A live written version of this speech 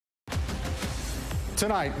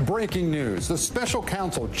Tonight, breaking news. The special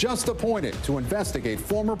counsel just appointed to investigate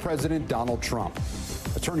former President Donald Trump.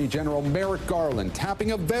 Attorney General Merrick Garland tapping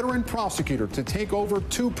a veteran prosecutor to take over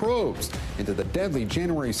 2 probes into the deadly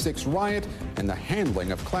January 6 riot and the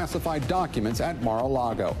handling of classified documents at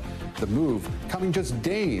Mar-a-Lago. The move coming just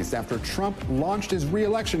days after Trump launched his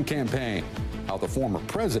re-election campaign. How the former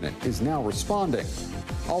president is now responding.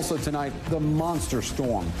 Also tonight, the monster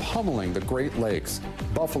storm pummeling the Great Lakes.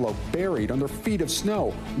 Buffalo buried under feet of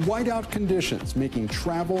snow. Whiteout conditions making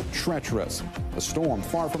travel treacherous. The storm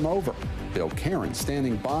far from over. Bill Karen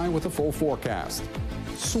standing by with a full forecast.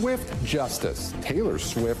 Swift justice. Taylor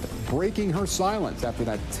Swift breaking her silence after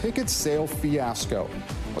that ticket sale fiasco.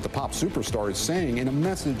 What the pop superstar is saying in a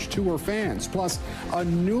message to her fans. Plus, a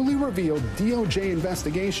newly revealed DOJ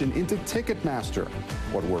investigation into Ticketmaster.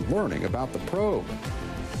 What we're learning about the probe.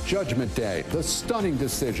 Judgment Day, the stunning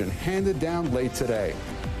decision handed down late today.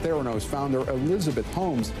 Theranos founder Elizabeth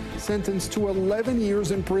Holmes sentenced to 11 years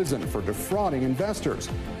in prison for defrauding investors.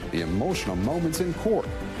 The emotional moments in court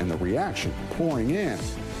and the reaction pouring in.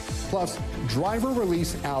 Plus, driver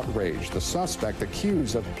release outrage. The suspect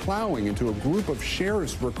accused of plowing into a group of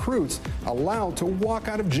sheriff's recruits allowed to walk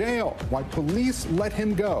out of jail. Why police let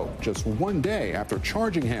him go just one day after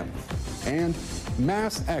charging him. And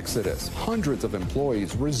mass exodus. Hundreds of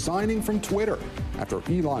employees resigning from Twitter after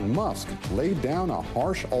Elon Musk laid down a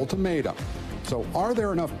harsh ultimatum. So are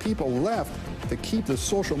there enough people left to keep the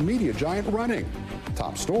social media giant running?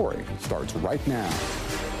 Top story starts right now.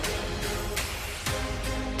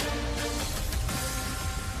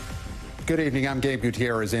 Good evening. I'm Gabe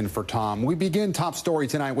Gutierrez in for Tom. We begin Top Story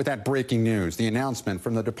tonight with that breaking news, the announcement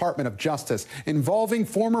from the Department of Justice involving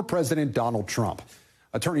former President Donald Trump.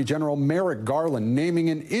 Attorney General Merrick Garland naming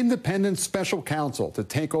an independent special counsel to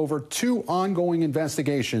take over 2 ongoing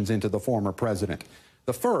investigations into the former president.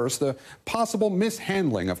 The first, the possible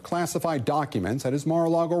mishandling of classified documents at his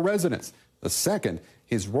Mar-a-Lago residence. The second,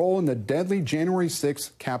 his role in the deadly January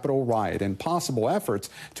 6th Capitol riot and possible efforts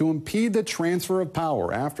to impede the transfer of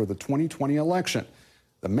power after the 2020 election.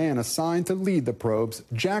 The man assigned to lead the probes,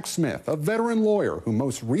 Jack Smith, a veteran lawyer who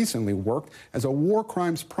most recently worked as a war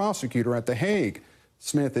crimes prosecutor at The Hague.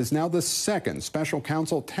 Smith is now the 2nd special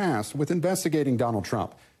counsel tasked with investigating Donald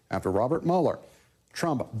Trump after Robert Mueller.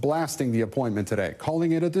 Trump blasting the appointment today,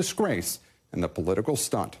 calling it a disgrace and a political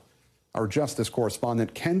stunt. Our justice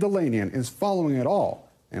correspondent Ken Delanian is following it all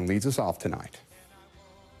and leads us off tonight.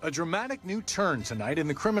 A dramatic new turn tonight in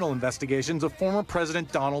the criminal investigations of former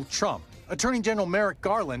President Donald Trump. Attorney General Merrick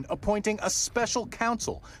Garland appointing a special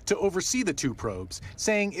counsel to oversee the 2 probes,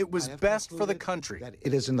 saying it was best for the country. That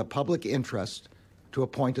it is in the public interest to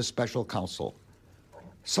appoint a special counsel.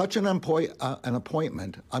 Such an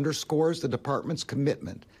appointment underscores the department's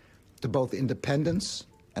commitment to both independence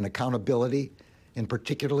and accountability in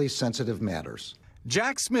particularly sensitive matters.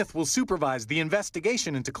 Jack Smith will supervise the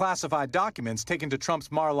investigation into classified documents taken to Trump's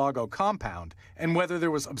Mar-a-Lago compound and whether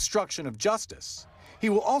there was obstruction of justice. He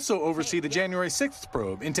will also oversee the January 6th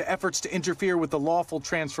probe into efforts to interfere with the lawful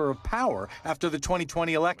transfer of power after the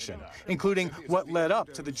 2020 election, including what led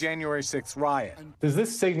up to the January 6th riot. Does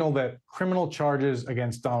this signal that criminal charges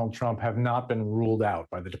against Donald Trump have not been ruled out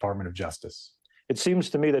by the Department of Justice? It seems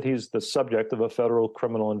to me that he's the subject of a federal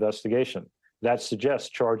criminal investigation. That suggests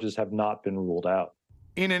charges have not been ruled out.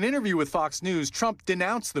 In an interview with Fox News, Trump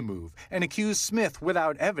denounced the move and accused Smith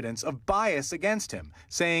without evidence of bias against him,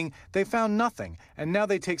 saying they found nothing and now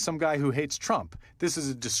they take some guy who hates Trump. This is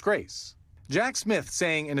a disgrace. Jack Smith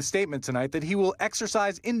saying in a statement tonight that he will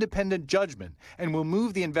exercise independent judgment and will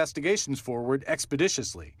move the investigations forward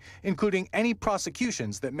expeditiously, including any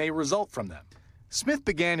prosecutions that may result from them. Smith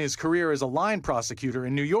began his career as a line prosecutor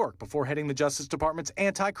in New York before heading the Justice Department's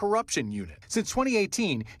anti-corruption unit. Since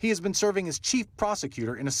 2018, he has been serving as chief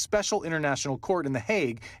prosecutor in a special international court in The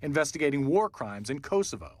Hague investigating war crimes in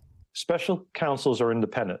Kosovo. Special counsels are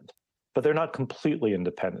independent, but they're not completely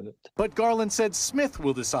independent. But Garland said Smith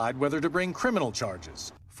will decide whether to bring criminal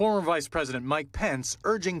charges. Former Vice President Mike Pence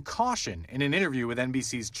urging caution in an interview with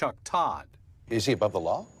NBC's Chuck Todd. Is he above the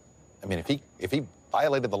law? I mean, if he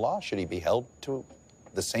violated the law, should he be held to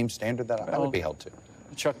the same standard that I would be held to?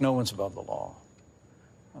 Chuck, no one's above the law.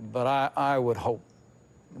 But I would hope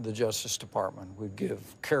the Justice Department would give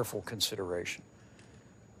careful consideration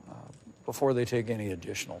before they take any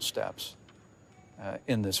additional steps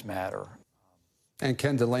in this matter. And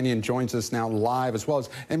Ken Delanian joins us now live, as well as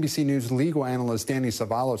NBC News legal analyst Danny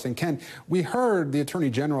Savalos. And Ken, we heard the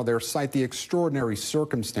Attorney General there cite the extraordinary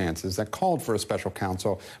circumstances that called for a special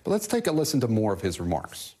counsel. But let's take a listen to more of his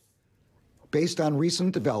remarks. Based on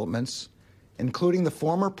recent developments including the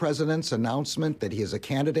former president's announcement that he is a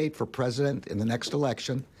candidate for president in the next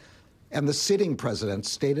election, and the sitting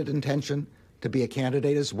president's stated intention to be a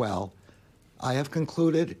candidate as well, I have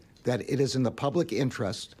concluded that it is in the public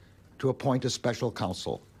interest to appoint a special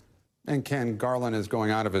counsel. And Ken, Garland is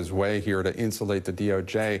going out of his way here to insulate the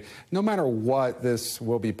DOJ. No matter what, this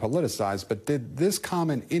will be politicized, but did this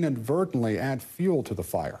comment inadvertently add fuel to the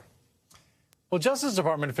fire? Well, Justice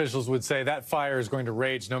Department officials would say that fire is going to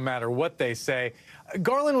rage no matter what they say.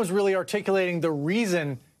 Garland was really articulating the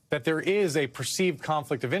reason that there is a perceived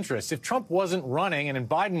conflict of interest. If Trump wasn't running and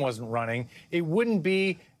Biden wasn't running, it wouldn't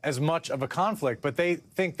be as much of a conflict. But they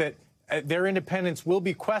think that their independence will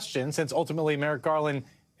be questioned, since ultimately Merrick Garland,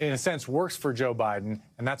 in a sense, works for Joe Biden,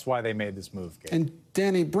 and that's why they made this move. Gabe. And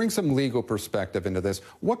Danny, bring some legal perspective into this.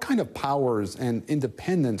 What kind of powers and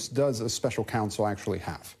independence does a special counsel actually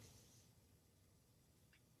have?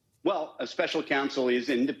 Well, a special counsel is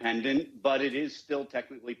independent, but it is still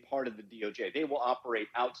technically part of the DOJ. They will operate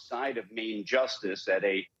outside of main justice at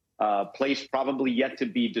a place probably yet to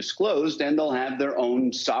be disclosed, and they'll have their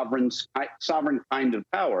own sovereign kind of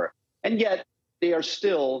power. And yet they are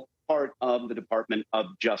still part of the Department of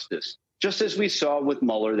Justice. Just as we saw with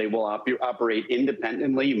Mueller, they will operate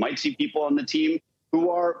independently. You might see people on the team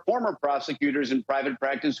who are former prosecutors in private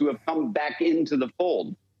practice who have come back into the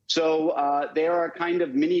fold. So they are a kind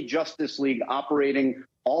of mini Justice League operating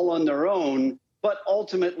all on their own, but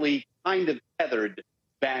ultimately kind of tethered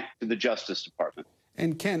back to the Justice Department.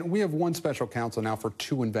 And Ken, we have one special counsel now for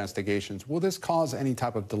 2 investigations. Will this cause any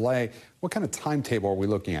type of delay? What kind of timetable are we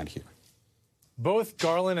looking at here? Both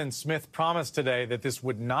Garland and Smith promised today that this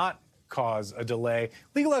would not cause a delay.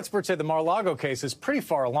 Legal experts say the Mar-a-Lago case is pretty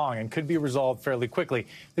far along and could be resolved fairly quickly.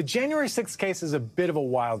 The January 6th case is a bit of a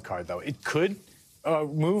wild card, though. It could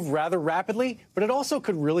move rather rapidly, but it also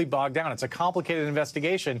could really bog down. It's a complicated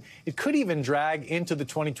investigation. It could even drag into the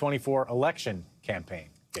 2024 election campaign.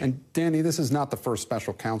 And Danny, this is not the first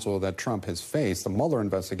special counsel that Trump has faced. The Mueller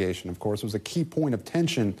investigation, of course, was a key point of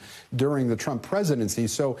tension during the Trump presidency.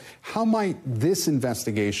 So how might this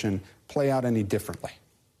investigation play out any differently?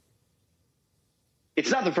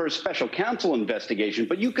 It's not the first special counsel investigation,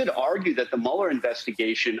 but you could argue that the Mueller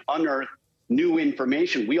investigation unearthed new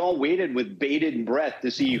information. We all waited with bated breath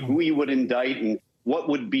to see who he would indict and what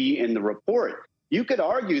would be in the report. You could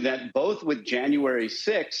argue that both with January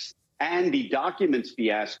 6th and the documents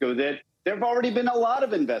fiasco, that there have already been a lot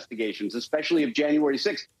of investigations, especially of January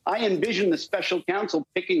 6th. I envision the special counsel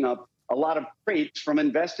picking up a lot of traits from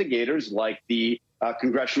investigators like the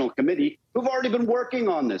Congressional Committee who've already been working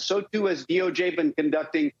on this. So too has DOJ been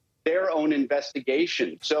conducting their own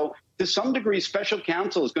investigation. So to some degree, special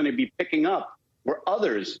counsel is going to be picking up where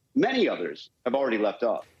others, many others, have already left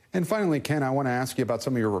off. And finally, Ken, I want to ask you about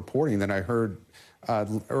some of your reporting that I heard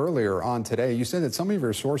earlier on today. You said that some of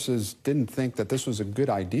your sources didn't think that this was a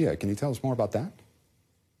good idea. Can you tell us more about that?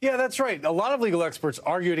 Yeah, that's right. A lot of legal experts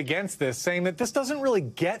argued against this, saying that this doesn't really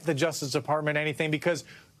get the Justice Department anything because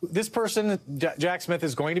this person, Jack Smith,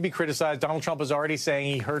 is going to be criticized. Donald Trump is already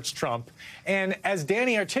saying he hurts Trump. And as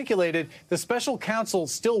Danny articulated, the special counsel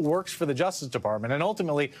still works for the Justice Department. And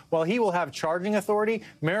ultimately, while he will have charging authority,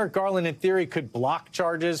 Merrick Garland, in theory, could block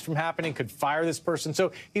charges from happening, could fire this person.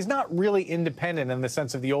 So he's not really independent in the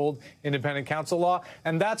sense of the old independent counsel law.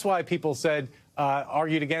 And that's why people said,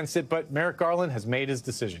 argued against it. But Merrick Garland has made his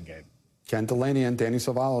decision, Gabe. Ken Delaney and Danny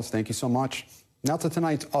Savalas, thank you so much. Now to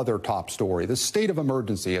tonight's other top story. The state of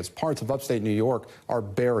emergency as parts of upstate New York are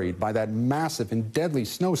buried by that massive and deadly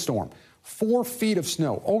snowstorm. 4 feet of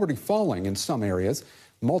snow already falling in some areas.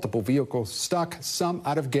 Multiple vehicles stuck, some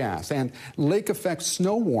out of gas. And lake effect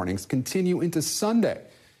snow warnings continue into Sunday.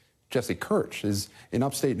 Jesse Kirch is in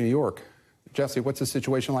upstate New York. Jesse, what's the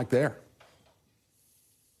situation like there?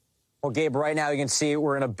 Well, Gabe, right now you can see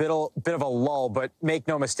we're in a bit of a lull, but make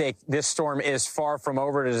no mistake, this storm is far from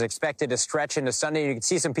over. It is expected to stretch into Sunday. You can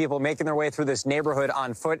see some people making their way through this neighborhood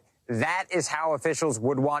on foot. That is how officials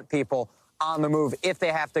would want people on the move if they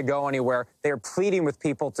have to go anywhere. They're pleading with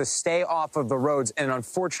people to stay off of the roads. And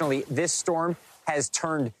unfortunately, this storm has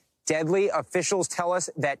turned deadly. Officials tell us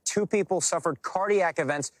that 2 people suffered cardiac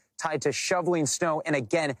events tied to shoveling snow. And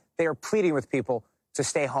again, they are pleading with people to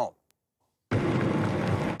stay home.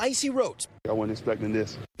 Icy roads. I wasn't expecting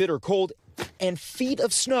this. Bitter cold and feet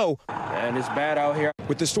of snow. And it's bad out here.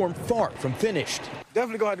 With the storm far from finished.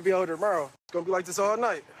 Definitely going to have to be out here tomorrow. It's going to be like this all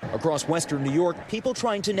night. Across western New York, people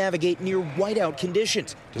trying to navigate near whiteout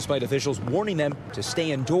conditions, despite officials warning them to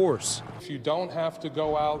stay indoors. If you don't have to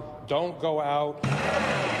go out, don't go out.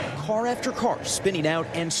 Car after car spinning out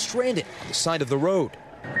and stranded on the side of the road.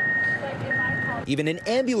 Even an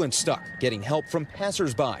ambulance stuck, getting help from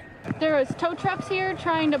passersby. There was tow trucks here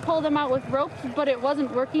trying to pull them out with ropes, but it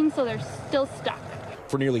wasn't working, so they're still stuck.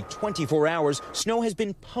 For nearly 24 hours, snow has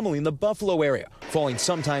been pummeling the Buffalo area, falling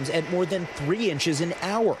sometimes at more than 3 inches an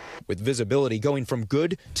hour, with visibility going from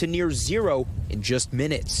good to near zero in just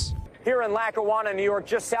minutes. Here in Lackawanna, New York,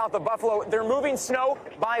 just south of Buffalo, they're moving snow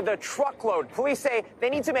by the truckload. Police say they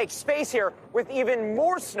need to make space here with even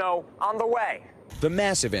more snow on the way. The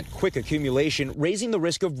massive and quick accumulation raising the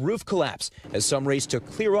risk of roof collapse as some race to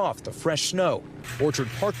clear off the fresh snow. Orchard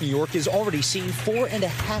Park, New York is already seeing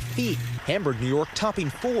 4.5 feet. Hamburg, New York topping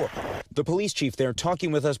 4. The police chief there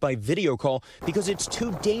talking with us by video call because it's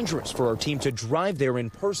too dangerous for our team to drive there in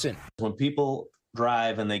person. When people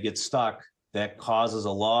drive and they get stuck, that causes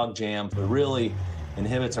a log jam. It really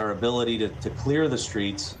inhibits our ability to clear the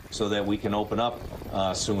streets so that we can open up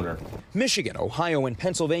sooner. Michigan, Ohio, and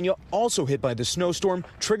Pennsylvania also hit by the snowstorm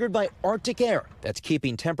triggered by Arctic air that's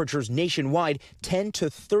keeping temperatures nationwide 10 to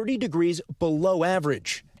 30 degrees below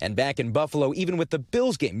average. And back in Buffalo, even with the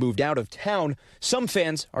Bills game moved out of town, some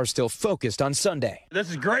fans are still focused on Sunday. This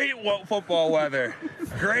is great football weather.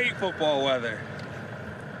 Great football weather.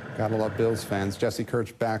 Gotta love Bills fans. Jesse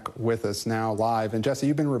Kirch back with us now live. And Jesse,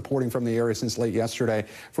 you've been reporting from the area since late yesterday.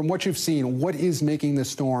 From what you've seen, what is making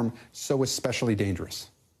this storm so especially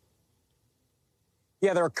dangerous?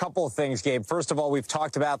 Yeah, there are a couple of things, Gabe. First of all, we've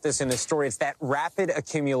talked about this in the story. It's that rapid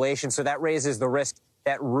accumulation. So that raises the risk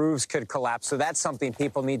that roofs could collapse. So that's something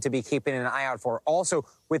people need to be keeping an eye out for. Also,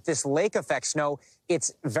 with this lake effect snow,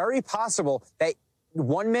 it's very possible that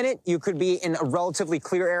 1 minute you could be in a relatively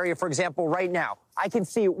clear area. For example, right now, I can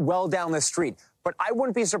see well down the street. But I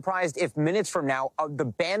wouldn't be surprised if minutes from now, the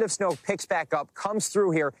band of snow picks back up, comes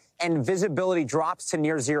through here, and visibility drops to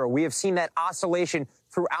near zero. We have seen that oscillation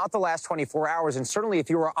throughout the last 24 hours. And certainly if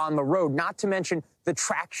you are on the road, not to mention the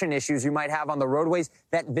traction issues you might have on the roadways,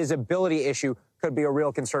 that visibility issue could be a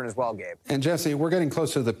real concern as well, Gabe. And Jesse, we're getting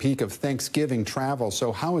close to the peak of Thanksgiving travel.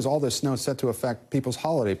 So how is all this snow set to affect people's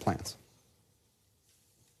holiday plans?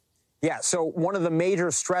 Yeah, so one of the major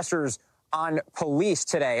stressors on police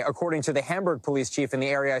today, according to the Hamburg police chief in the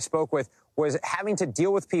area I spoke with, was having to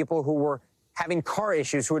deal with people who were having car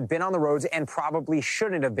issues, who had been on the roads and probably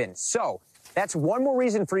shouldn't have been. So that's one more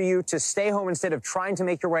reason for you to stay home instead of trying to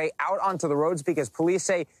make your way out onto the roads, because police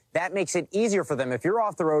say that makes it easier for them, if you're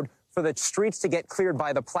off the road, for the streets to get cleared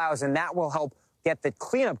by the plows, and that will help get the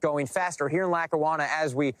cleanup going faster. Here in Lackawanna,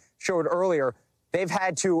 as we showed earlier, they've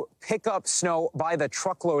had to pick up snow by the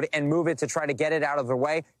truckload and move it to try to get it out of the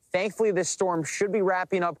way. Thankfully, this storm should be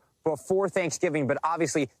wrapping up before Thanksgiving, but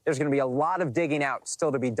obviously there's going to be a lot of digging out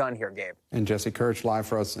still to be done here, Gabe. And Jesse Kirch live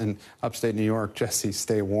for us in upstate New York. Jesse,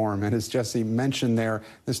 stay warm. And as Jesse mentioned there,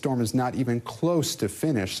 the storm is not even close to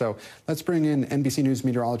finish. So let's bring in NBC News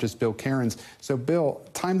meteorologist Bill Cairns. So Bill,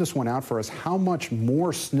 time this one out for us. How much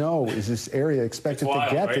more snow is this area expected to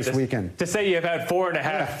get this weekend? To say you've had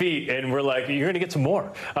 4.5 feet and we're like, you're going to get some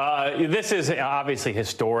more. This is obviously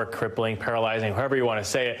historic, crippling, paralyzing, however you want to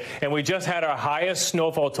say it. And we just had our highest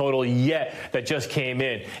snowfall total yet that just came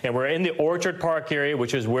in. And we're in the Orchard Park area,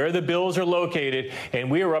 which is where the Bills are located,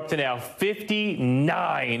 and we are up to now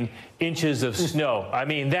 59 inches of snow. I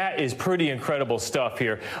mean, that is pretty incredible stuff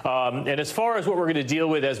here. And as far as what we're going to deal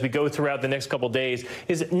with as we go throughout the next couple days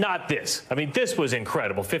is not this. I mean, this was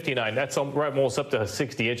incredible. 59. That's almost up to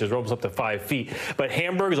 60 inches, almost up to 5 feet. But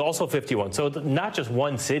Hamburg is also 51. So not just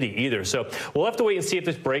one city either. So we'll have to wait and see if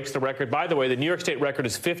this breaks the record. By the way, the New York State record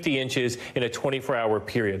is 50 inches in a 24-hour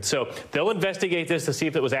period. So they'll investigate this to see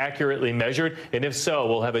if it was accurately measured. And if so,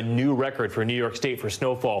 we'll have a new record for New York State for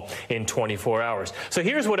snowfall in 24 hours. So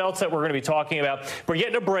here's what else that we're going to be talking about. We're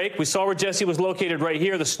getting a break. We saw where Jesse was located right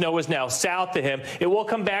here. The snow is now south to him. It will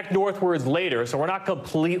come back northwards later, so we're not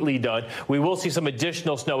completely done. We will see some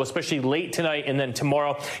additional snow, especially late tonight and then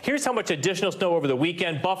tomorrow. Here's how much additional snow over the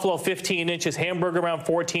weekend. Buffalo, 15 inches. Hamburg, around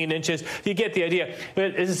 14 inches. You get the idea.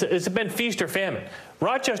 It's been feast or famine.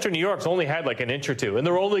 Rochester, New York's only had like an inch or two, and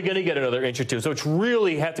they're only going to get another inch or two. So it's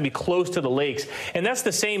really have to be close to the lakes. And that's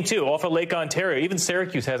the same, too, off of Lake Ontario. Even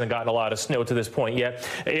Syracuse hasn't gotten a lot of snow to this point yet.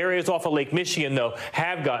 Areas off of Lake Michigan, though,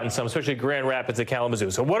 have gotten some, especially Grand Rapids and Kalamazoo.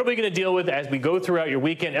 So what are we going to deal with as we go throughout your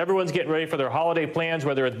weekend? Everyone's getting ready for their holiday plans,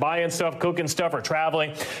 whether it's buying stuff, cooking stuff, or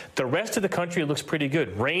traveling. The rest of the country looks pretty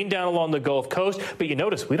good. Rain down along the Gulf Coast, but you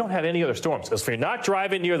notice we don't have any other storms. So if you're not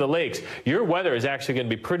driving near the lakes, your weather is actually going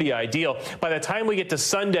to be pretty ideal. By the time we get to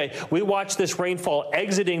Sunday. We watch this rainfall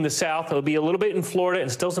exiting the south. It'll be a little bit in Florida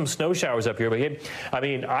and still some snow showers up here. But I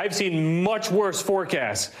mean, I've seen much worse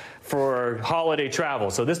forecasts for holiday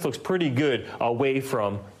travel. So this looks pretty good away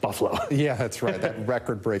from Buffalo. Yeah, that's right. That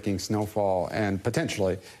record-breaking snowfall and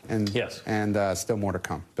potentially, and yes, and still more to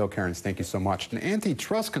come. Bill Cairns, thank you so much. And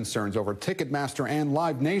antitrust concerns over Ticketmaster and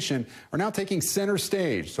Live Nation are now taking center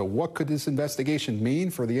stage. So what could this investigation mean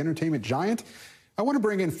for the entertainment giant? I want to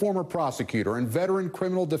bring in former prosecutor and veteran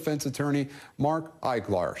criminal defense attorney Mark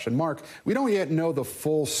Eiglarsh. And Mark, we don't yet know the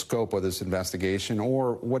full scope of this investigation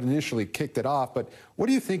or what initially kicked it off, but what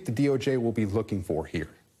do you think the DOJ will be looking for here?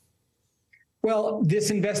 Well,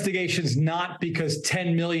 this investigation is not because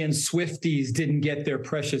 10 million Swifties didn't get their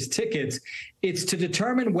precious tickets. It's to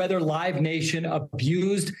determine whether Live Nation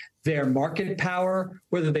abused their market power,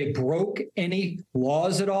 whether they broke any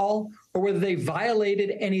laws at all, or whether they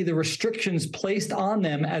violated any of the restrictions placed on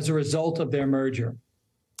them as a result of their merger.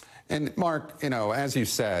 And Mark, you know, as you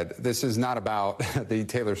said, this is not about the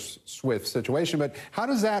Taylor Swift situation, but how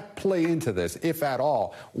does that play into this, if at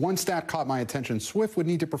all? One stat caught my attention. Swift would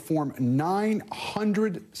need to perform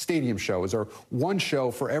 900 stadium shows, or one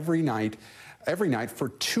show for every night for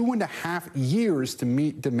 2.5 years to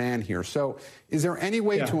meet demand here. So is there any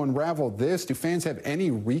way to unravel this? Do fans have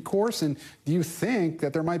any recourse? And do you think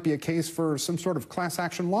that there might be a case for some sort of class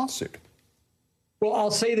action lawsuit? Well, I'll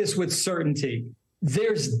say this with certainty.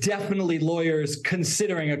 There's definitely lawyers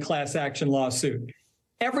considering a class action lawsuit.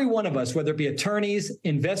 Every one of us, whether it be attorneys,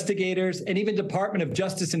 investigators, and even Department of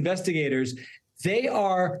Justice investigators, they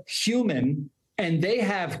are human and they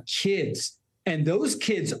have kids. And those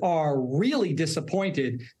kids are really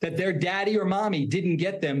disappointed that their daddy or mommy didn't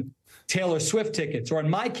get them Taylor Swift tickets, or in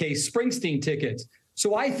my case, Springsteen tickets.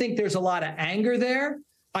 So I think there's a lot of anger there.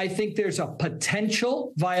 I think there's a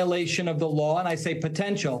potential violation of the law, and I say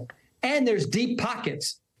potential. And there's deep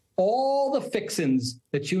pockets, all the fixins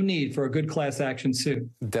that you need for a good class action suit.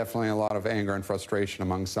 Definitely a lot of anger and frustration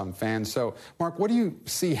among some fans. So, Mark, what do you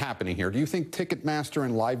see happening here? Do you think Ticketmaster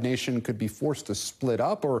and Live Nation could be forced to split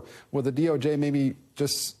up, or will the DOJ maybe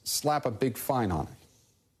just slap a big fine on it?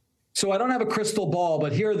 So I don't have a crystal ball,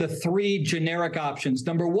 but here are the three generic options.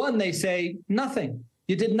 Number one, they say nothing.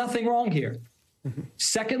 You did nothing wrong here.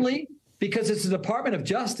 Secondly, because it's the Department of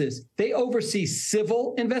Justice, they oversee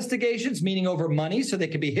civil investigations, meaning over money, so they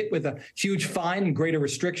can be hit with a huge fine and greater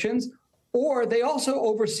restrictions, or they also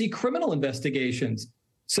oversee criminal investigations.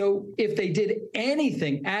 So if they did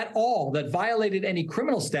anything at all that violated any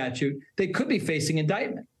criminal statute, they could be facing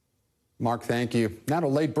indictment. Mark, thank you. Now to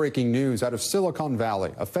late-breaking news out of Silicon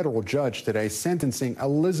Valley. A federal judge today sentencing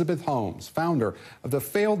Elizabeth Holmes, founder of the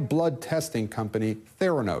failed blood testing company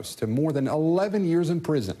Theranos, to more than 11 years in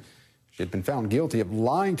prison. She had been found guilty of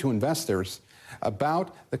lying to investors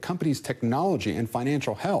about the company's technology and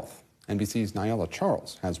financial health. NBC's Nyela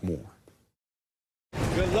Charles has more.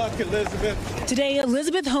 Good luck, Elizabeth. Today,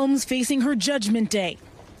 Elizabeth Holmes facing her judgment day.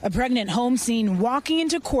 A pregnant Holmes seen walking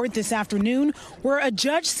into court this afternoon, where a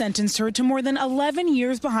judge sentenced her to more than 11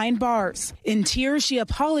 years behind bars. In tears, she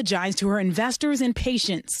apologized to her investors and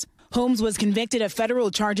patients. Holmes was convicted of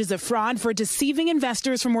federal charges of fraud for deceiving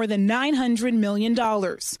investors for more than $900 million,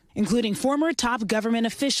 including former top government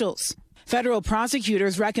officials. Federal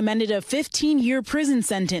prosecutors recommended a 15-year prison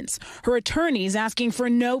sentence, her attorneys asking for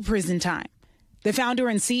no prison time. The founder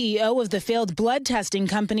and CEO of the failed blood testing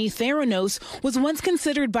company Theranos was once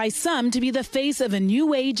considered by some to be the face of a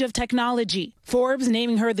new age of technology, Forbes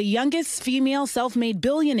naming her the youngest female self-made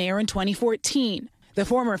billionaire in 2014. The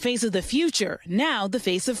former face of the future, now the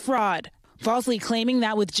face of fraud, falsely claiming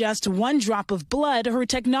that with just one drop of blood, her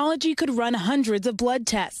technology could run hundreds of blood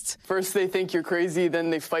tests. First they think you're crazy, then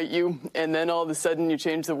they fight you, and then all of a sudden you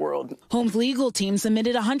change the world. Holmes' legal team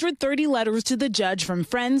submitted 130 letters to the judge from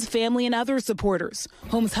friends, family, and other supporters.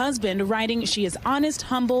 Holmes' husband writing she is honest,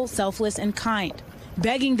 humble, selfless, and kind,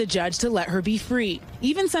 begging the judge to let her be free.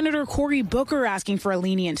 Even Senator Cory Booker asking for a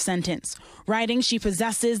lenient sentence, writing she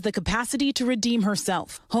possesses the capacity to redeem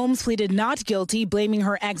herself. Holmes pleaded not guilty, blaming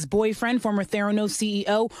her ex-boyfriend, former Theranos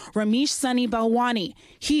CEO Ramesh Sunny Balwani.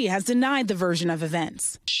 He has denied the version of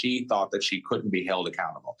events. She thought that she couldn't be held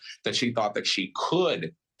accountable, that she thought that she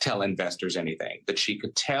could tell investors anything, that she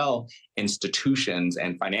could tell institutions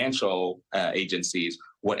and financial agencies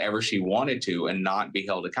whatever she wanted to and not be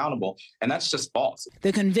held accountable. And that's just false.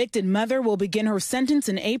 The convicted mother will begin her sentence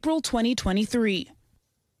in April 2023.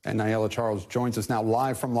 And Nyela Charles joins us now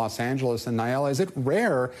live from Los Angeles. And Nyela, is it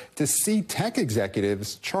rare to see tech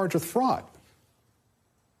executives charged with fraud?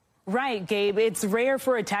 Right, Gabe. It's rare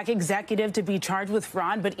for a tech executive to be charged with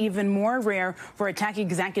fraud, but even more rare for a tech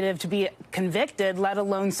executive to be convicted, let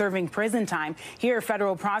alone serving prison time. Here,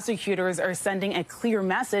 federal prosecutors are sending a clear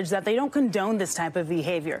message that they don't condone this type of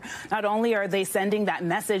behavior. Not only are they sending that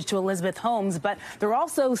message to Elizabeth Holmes, but they're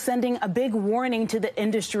also sending a big warning to the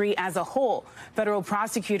industry as a whole. Federal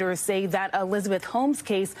prosecutors say that Elizabeth Holmes'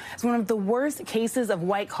 case is one of the worst cases of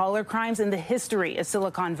white-collar crimes in the history of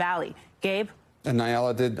Silicon Valley. Gabe? And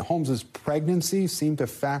Nyala, did Holmes's pregnancy seem to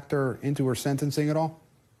factor into her sentencing at all?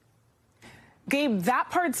 Gabe, that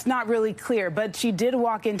part's not really clear, but she did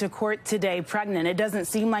walk into court today pregnant. It doesn't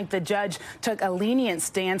seem like the judge took a lenient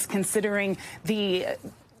stance, considering the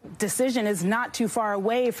decision is not too far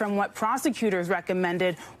away from what prosecutors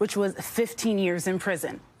recommended, which was 15 years in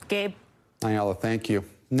prison. Gabe? Nyala, thank you.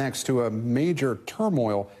 Next, to a major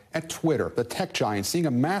turmoil at Twitter, the tech giant seeing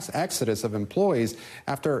a mass exodus of employees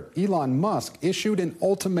after Elon Musk issued an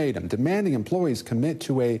ultimatum demanding employees commit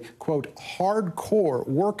to a, quote, hardcore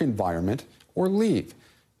work environment or leave.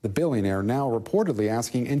 The billionaire now reportedly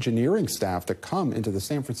asking engineering staff to come into the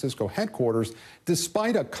San Francisco headquarters,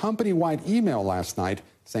 despite a company-wide email last night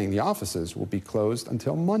saying the offices will be closed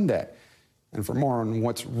until Monday. And for more on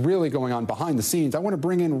what's really going on behind the scenes, I want to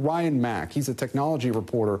bring in Ryan Mack. He's a technology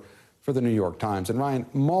reporter for the New York Times. And Ryan,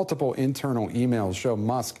 multiple internal emails show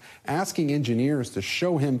Musk asking engineers to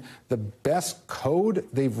show him the best code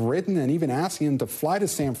they've written and even asking him to fly to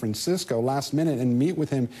San Francisco last minute and meet with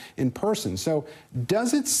him in person. So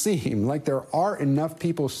does it seem like there are enough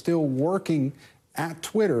people still working at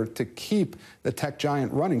Twitter to keep the tech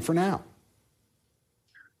giant running for now?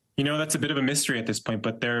 You know, that's a bit of a mystery at this point,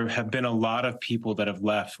 but there have been a lot of people that have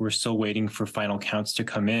left. We're still waiting for final counts to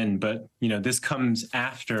come in. But, you know, this comes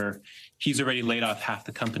after he's already laid off half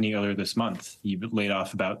the company earlier this month. He laid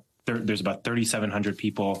off there's about 3,700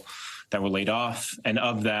 people that were laid off. And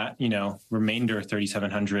of that, you know, remainder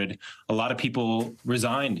 3,700, a lot of people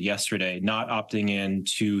resigned yesterday, not opting in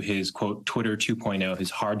to his, quote, Twitter 2.0,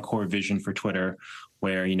 his hardcore vision for Twitter,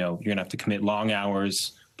 where, you know, you're going to have to commit long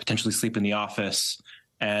hours, potentially sleep in the office,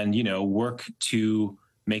 and, you know, work to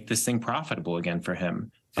make this thing profitable again for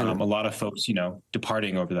him. A lot of folks, you know,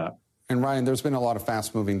 departing over that. And Ryan, there's been a lot of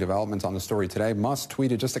fast-moving developments on the story today. Musk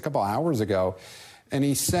tweeted just a couple hours ago, and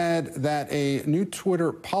he said that a new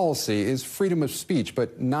Twitter policy is freedom of speech,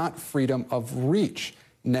 but not freedom of reach.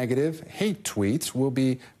 Negative hate tweets will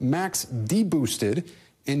be max deboosted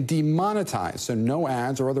and demonetized, so no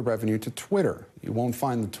ads or other revenue to Twitter. You won't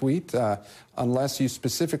find the tweet unless you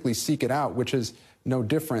specifically seek it out, which is no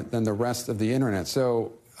different than the rest of the internet.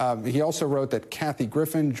 So he also wrote that Kathy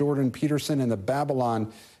Griffin, Jordan Peterson, and the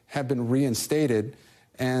Babylon have been reinstated,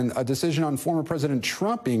 and a decision on former President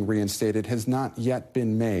Trump being reinstated has not yet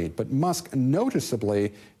been made. But Musk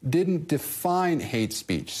noticeably didn't define hate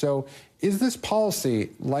speech. So is this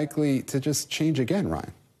policy likely to just change again,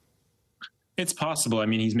 Ryan? It's possible. I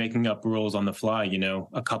mean, he's making up rules on the fly. You know,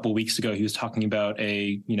 a couple weeks ago, he was talking about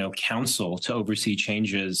a, you know, council to oversee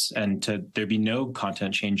changes and there be no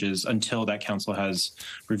content changes until that council has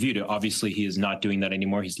reviewed it. Obviously, he is not doing that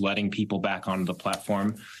anymore. He's letting people back onto the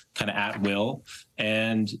platform kind of at will.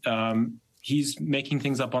 And he's making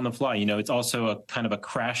things up on the fly. You know, it's also a kind of a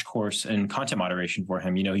crash course in content moderation for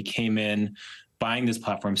him. You know, he came in buying this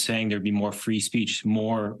platform, saying there'd be more free speech,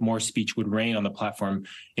 more speech would reign on the platform.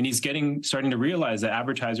 And he's starting to realize that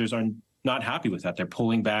advertisers are not happy with that. They're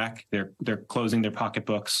pulling back, they're closing their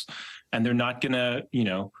pocketbooks, and they're not going to, you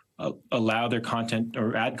know, allow their content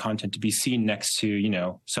or ad content to be seen next to, you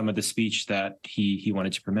know, some of the speech that he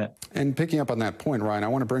wanted to permit. And picking up on that point, Ryan, I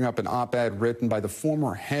want to bring up an op-ed written by the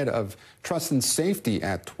former head of trust and safety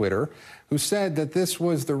at Twitter, who said that this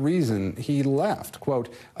was the reason he left.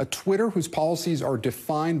 Quote, a Twitter whose policies are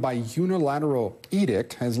defined by unilateral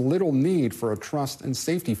edict has little need for a trust and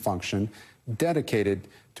safety function dedicated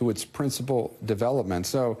to its principal development.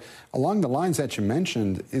 So along the lines that you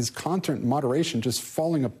mentioned, is content moderation just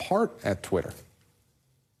falling apart at Twitter?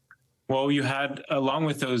 Well, you had, along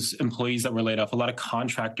with those employees that were laid off, a lot of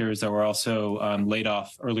contractors that were also laid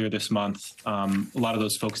off earlier this month. A lot of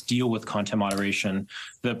those folks deal with content moderation.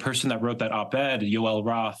 The person that wrote that op-ed, Yoel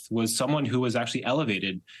Roth, was someone who was actually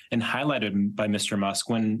elevated and highlighted by Mr. Musk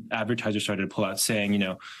when advertisers started to pull out, saying, you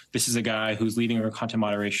know, this is a guy who's leading our content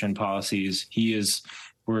moderation policies.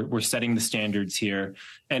 We're setting the standards here.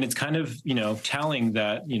 And it's kind of, you know, telling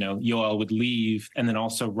that, you know, Yoel would leave and then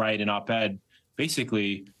also write an op-ed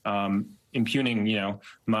basically impugning, you know,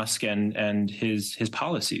 Musk and his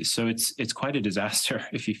policies. So it's quite a disaster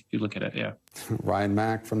if you look at it. Yeah. Ryan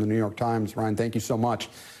Mack from the New York Times. Ryan, thank you so much.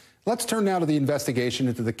 Let's turn now to the investigation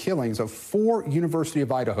into the killings of 4 University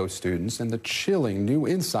of Idaho students and the chilling new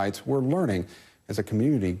insights we're learning as a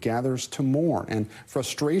community gathers to mourn and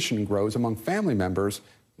frustration grows among family members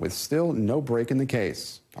with still no break in the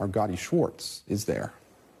case. Our Gotti Schwartz is there.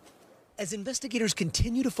 As investigators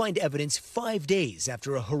continue to find evidence 5 days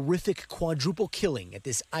after a horrific quadruple killing at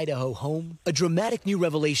this Idaho home, a dramatic new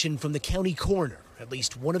revelation from the county coroner. At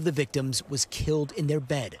least one of the victims was killed in their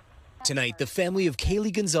bed. Tonight, the family of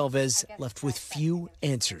Kaylee Gonzalez left with few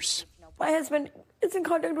answers. My husband is in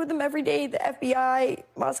contact with them every day, the FBI,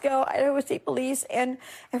 Moscow, Idaho State Police, and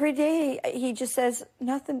every day he just says,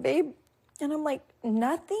 "Nothing, babe." And I'm like,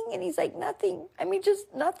 "Nothing?" And he's like, "Nothing. I mean, just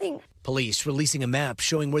nothing." Police releasing a map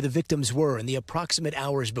showing where the victims were in the approximate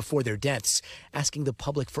hours before their deaths, asking the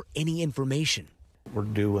public for any information. We're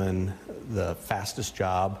doing the fastest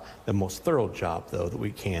job, the most thorough job, though, that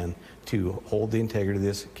we can to hold the integrity of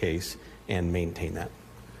this case and maintain that.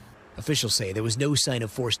 Officials say there was no sign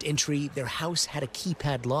of forced entry. Their house had a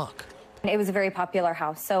keypad lock. It was a very popular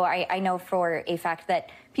house, so I know for a fact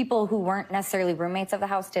that people who weren't necessarily roommates of the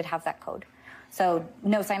house did have that code. So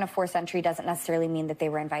no sign of forced entry doesn't necessarily mean that they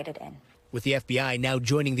were invited in. With the FBI now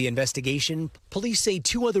joining the investigation, police say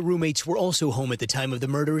 2 other roommates were also home at the time of the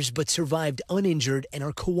murders but survived uninjured and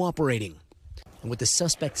are cooperating. And with the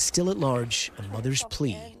suspect still at large, a mother's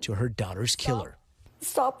plea to her daughter's killer.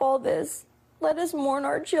 Stop all this. Let us mourn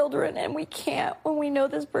our children, and we can't when we know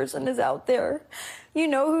this person is out there. You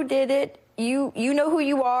know who did it. You know who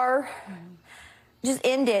you are. Just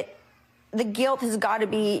end it. The guilt has got to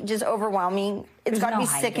be just overwhelming. It's got to be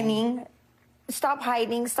sickening. Stop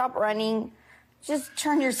hiding. Stop running. Just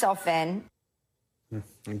turn yourself in.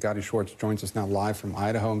 And Gotti Schwartz joins us now live from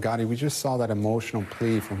Idaho. And Gotti, we just saw that emotional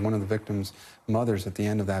plea from one of the victims' mothers at the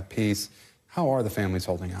end of that piece. How are the families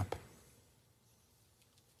holding up?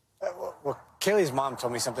 Well, Kaylee's mom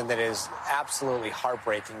told me something that is absolutely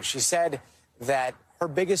heartbreaking. She said that her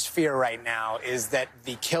biggest fear right now is that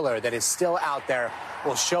the killer that is still out there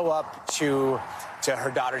will show up to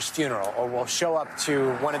her daughter's funeral or will show up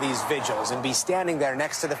to one of these vigils and be standing there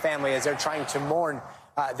next to the family as they're trying to mourn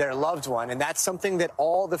their loved one. And that's something that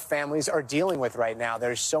all the families are dealing with right now.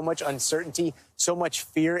 There's so much uncertainty, so much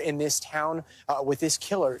fear in this town with this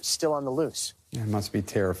killer still on the loose. It must be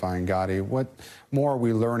terrifying, Gotti. What more are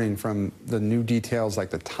we learning from the new details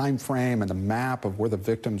like the time frame and the map of where the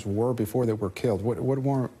victims were before they were killed? What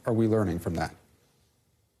more are we learning from that?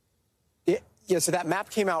 Yeah, so that map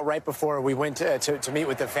came out right before we went to meet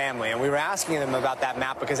with the family, and we were asking them about that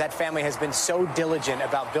map because that family has been so diligent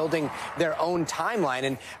about building their own timeline.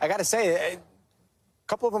 And I got to say,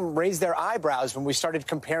 a couple of them raised their eyebrows when we started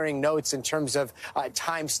comparing notes in terms of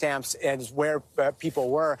timestamps and where people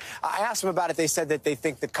were. I asked them about it. They said that they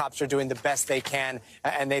think that cops are doing the best they can,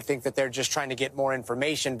 and they think that they're just trying to get more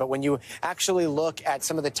information. But when you actually look at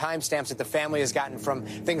some of the timestamps that the family has gotten from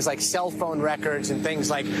things like cell phone records and things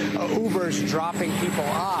like Ubers dropping people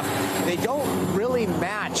off, they don't really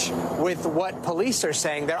match with what police are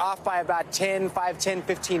saying. They're off by about 5, 10,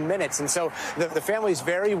 15 minutes. And so the family's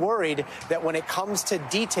very worried that when it comes to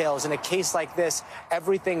details in a case like this,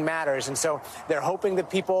 everything matters. And so they're hoping that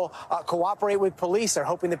people cooperate with police. They're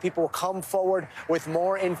hoping that people will come forward with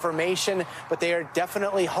more information. But they are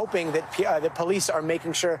definitely hoping that the police are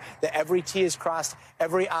making sure that every T is crossed,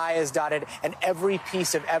 every I is dotted, and every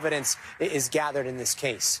piece of evidence is gathered in this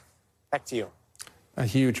case. Back to you. A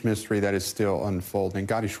huge mystery that is still unfolding.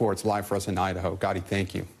 Gotti Schwartz live for us in Idaho. Gotti,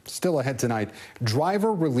 thank you. Still ahead tonight,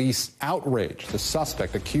 driver release outrage. The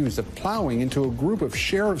suspect accused of plowing into a group of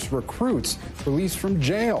sheriff's recruits released from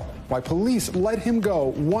jail. Why police let him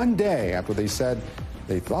go one day after they said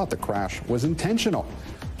they thought the crash was intentional.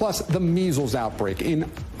 Plus, the measles outbreak in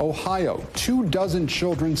Ohio. 24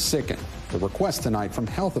 children sickened. The request tonight from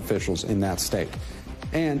health officials in that state.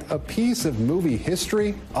 And a piece of movie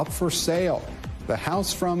history up for sale. The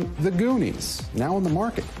house from The Goonies, now on the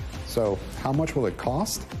market. So how much will it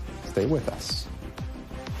cost? Stay with us.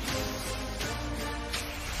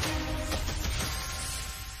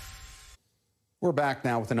 We're back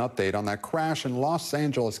now with an update on that crash in Los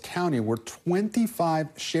Angeles County where 25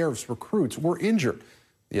 sheriff's recruits were injured.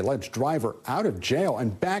 The alleged driver out of jail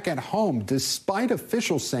and back at home despite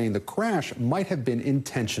officials saying the crash might have been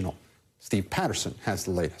intentional. Steve Patterson has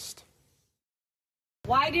the latest.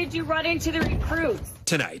 Why did you run into the recruits?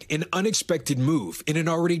 Tonight, an unexpected move in an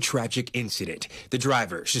already tragic incident. The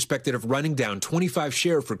driver, suspected of running down 25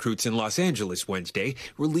 sheriff recruits in Los Angeles Wednesday,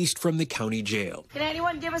 released from the county jail. Can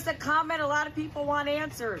anyone give us a comment? A lot of people want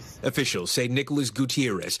answers. Officials say Nicholas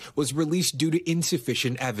Gutierrez was released due to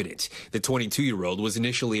insufficient evidence. The 22-year-old was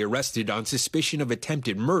initially arrested on suspicion of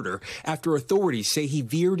attempted murder after authorities say he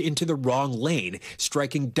veered into the wrong lane,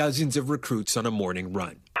 striking dozens of recruits on a morning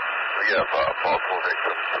run. We have multiple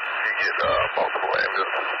victims. We get multiple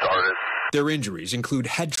ambulances started. Their injuries include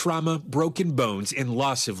head trauma, broken bones, and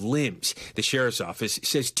loss of limbs. The sheriff's office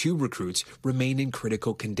says 2 recruits remain in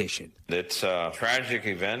critical condition. It's a tragic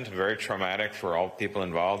event, very traumatic for all people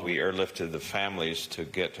involved. We airlifted the families to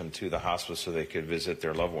get them to the hospital so they could visit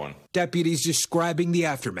their loved one. Deputies describing the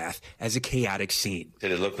aftermath as a chaotic scene.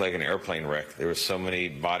 It looked like an airplane wreck. There were so many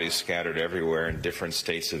bodies scattered everywhere in different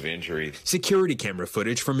states of injury. Security camera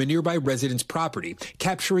footage from a nearby resident's property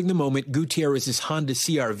capturing the moment Gutierrez's Honda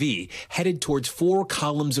CR-V headed towards 4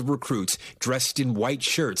 columns of recruits dressed in white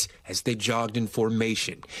shirts as they jogged in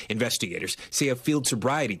formation. Investigators say a field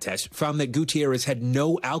sobriety test found that Gutierrez had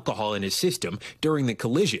no alcohol in his system during the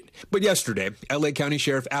collision. But yesterday, LA County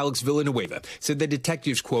Sheriff Alex Villanueva said the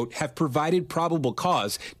detectives, quote, have provided probable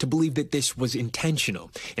cause to believe that this was intentional,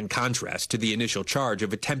 in contrast to the initial charge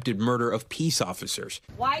of attempted murder of peace officers.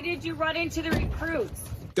 Why did you run into the recruits?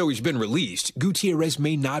 Though he's been released, Gutierrez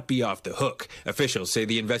may not be off the hook. Officials say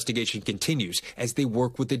the investigation continues as they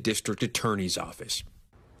work with the district attorney's office.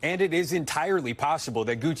 And it is entirely possible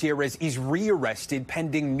that Gutierrez is rearrested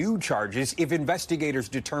pending new charges if investigators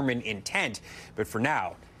determine intent. But for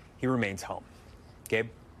now, he remains home. Gabe?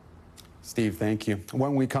 Steve, thank you.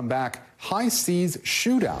 When we come back, high seas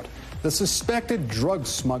shootout. The suspected drug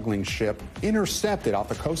smuggling ship intercepted off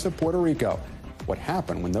the coast of Puerto Rico. What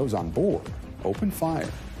happened when those on board opened fire?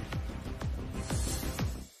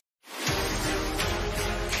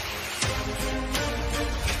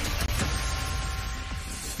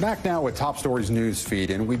 Back now with Top Stories news feed,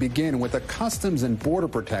 and we begin with a Customs and Border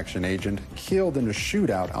Protection agent killed in a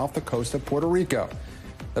shootout off the coast of Puerto Rico.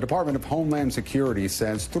 The Department of Homeland Security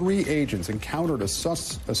says 3 agents encountered a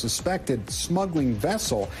suspected smuggling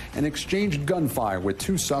vessel and exchanged gunfire with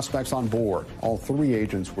 2 suspects on board. All 3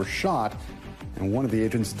 agents were shot, and one of the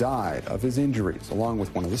agents died of his injuries, along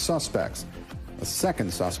with one of the suspects. A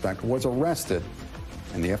second suspect was arrested,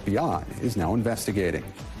 and the FBI is now investigating.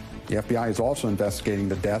 The FBI is also investigating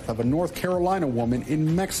the death of a North Carolina woman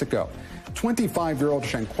in Mexico. 25-year-old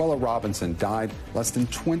Shanquella Robinson died less than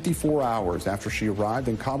 24 hours after she arrived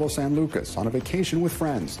in Cabo San Lucas on a vacation with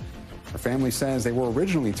friends. Her family says they were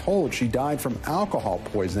originally told she died from alcohol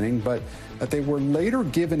poisoning, but that they were later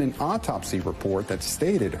given an autopsy report that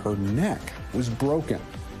stated her neck was broken.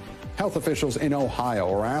 Health officials in Ohio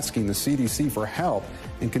are asking the CDC for help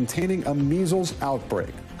in containing a measles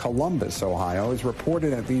outbreak. Columbus, Ohio, has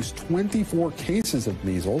reported at least 24 cases of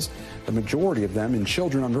measles, the majority of them in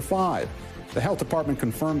children under 5. The health department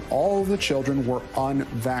confirmed all of the children were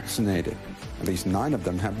unvaccinated. At least 9 of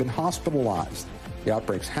them have been hospitalized. The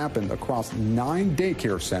outbreaks happened across 9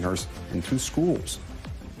 daycare centers and 2 schools.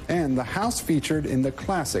 And the house featured in the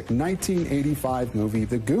classic 1985 movie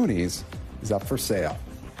The Goonies is up for sale.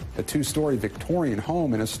 The 2-story Victorian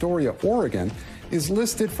home in Astoria, Oregon, is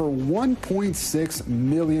listed for $1.6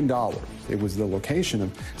 million. It was the location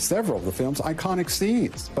of several of the film's iconic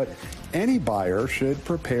scenes, but any buyer should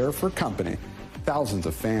prepare for company. Thousands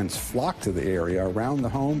of fans flock to the area around the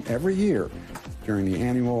home every year during the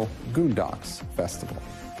annual Goondocks Festival.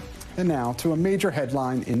 And now to a major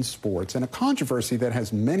headline in sports and a controversy that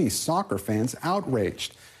has many soccer fans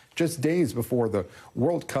outraged. Just days before the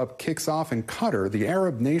World Cup kicks off in Qatar, the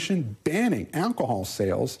Arab nation banning alcohol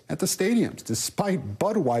sales at the stadiums, despite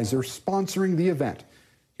Budweiser sponsoring the event.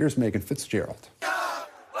 Here's Megan Fitzgerald.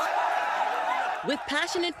 With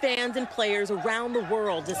passionate fans and players around the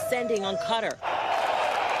world descending on Qatar.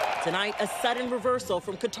 Tonight, a sudden reversal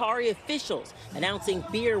from Qatari officials announcing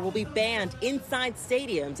beer will be banned inside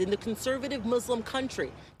stadiums in the conservative Muslim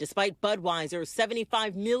country, despite Budweiser's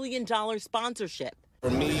 $75 million sponsorship. For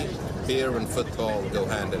me, beer and football go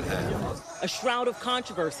hand in hand. A shroud of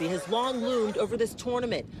controversy has long loomed over this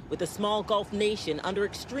tournament, with a small Gulf nation under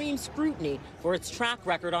extreme scrutiny for its track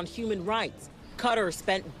record on human rights. Qatar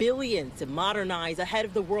spent billions to modernize ahead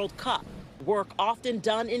of the World Cup, work often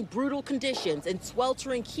done in brutal conditions and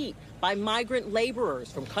sweltering heat by migrant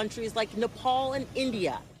laborers from countries like Nepal and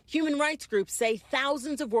India. Human rights groups say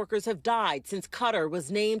thousands of workers have died since Qatar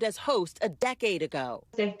was named as host a decade ago.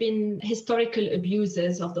 There have been historical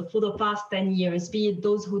abuses for the past 10 years, be it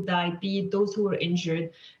those who died, be it those who were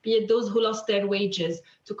injured, be it those who lost their wages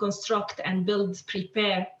to construct and build,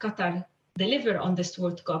 prepare Qatar, deliver on this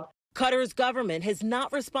World Cup. Qatar's government has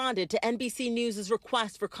not responded to NBC News'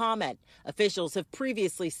 request for comment. Officials have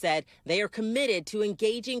previously said they are committed to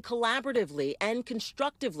engaging collaboratively and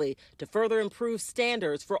constructively to further improve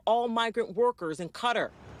standards for all migrant workers in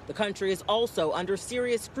Qatar. The country is also under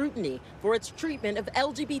serious scrutiny for its treatment of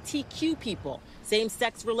LGBTQ people.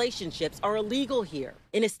 Same-sex relationships are illegal here.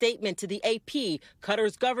 In a statement to the AP,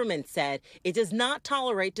 Qatar's government said it does not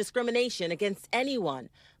tolerate discrimination against anyone.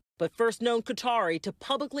 But first known Qatari to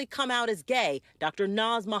publicly come out as gay, Dr.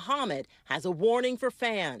 Naz Mohammed has a warning for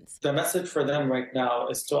fans. The message for them right now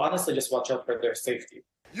is to honestly just watch out for their safety.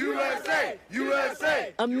 USA!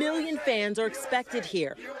 USA! 1 million fans are expected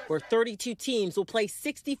here, where 32 teams will play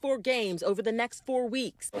 64 games over the next 4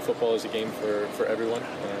 weeks. Football is a game for everyone.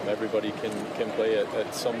 Everybody can play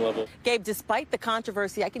at some level. Gabe, despite the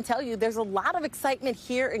controversy, I can tell you there's a lot of excitement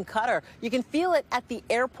here in Qatar. You can feel it at the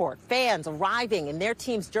airport. Fans arriving in their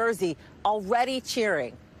team's jersey, already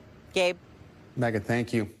cheering. Gabe? Megan,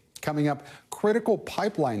 thank you. Coming up, critical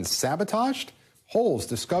pipelines sabotaged? Holes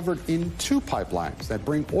discovered in 2 pipelines that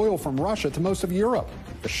bring oil from Russia to most of Europe.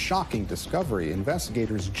 The shocking discovery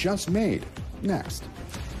investigators just made. Next.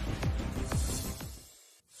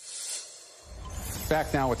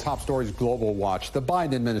 Back now with Top Stories Global Watch. The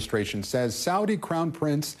Biden administration says Saudi Crown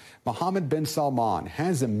Prince Mohammed bin Salman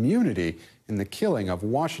has immunity in the killing of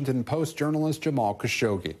Washington Post journalist Jamal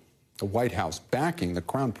Khashoggi. The White House backing the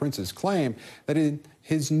Crown Prince's claim that in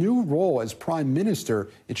his new role as prime minister,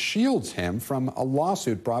 it shields him from a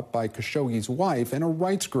lawsuit brought by Khashoggi's wife and a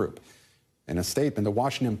rights group. In a statement, the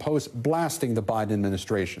Washington Post blasting the Biden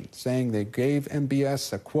administration, saying they gave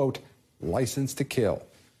MBS a, quote, license to kill.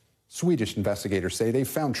 Swedish investigators say they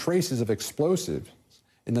found traces of explosives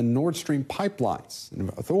in the Nord Stream pipelines. And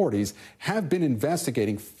authorities have been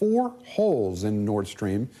investigating 4 holes in Nord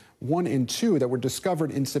Stream, 1 and 2 that were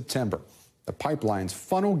discovered in September. The pipelines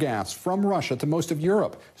funnel gas from Russia to most of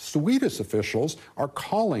Europe. Swedish officials are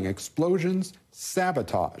calling explosions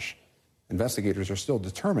sabotage. Investigators are still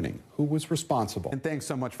determining who was responsible. And thanks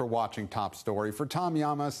so much for watching Top Story. For Tom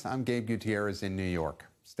Llamas, I'm Gabe Gutierrez in New York.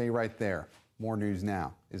 Stay right there. More News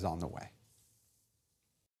Now is on the way.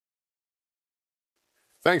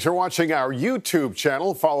 Thanks for watching our YouTube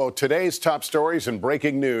channel. Follow today's top stories and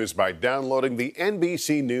breaking news by downloading the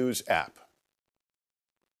NBC News app.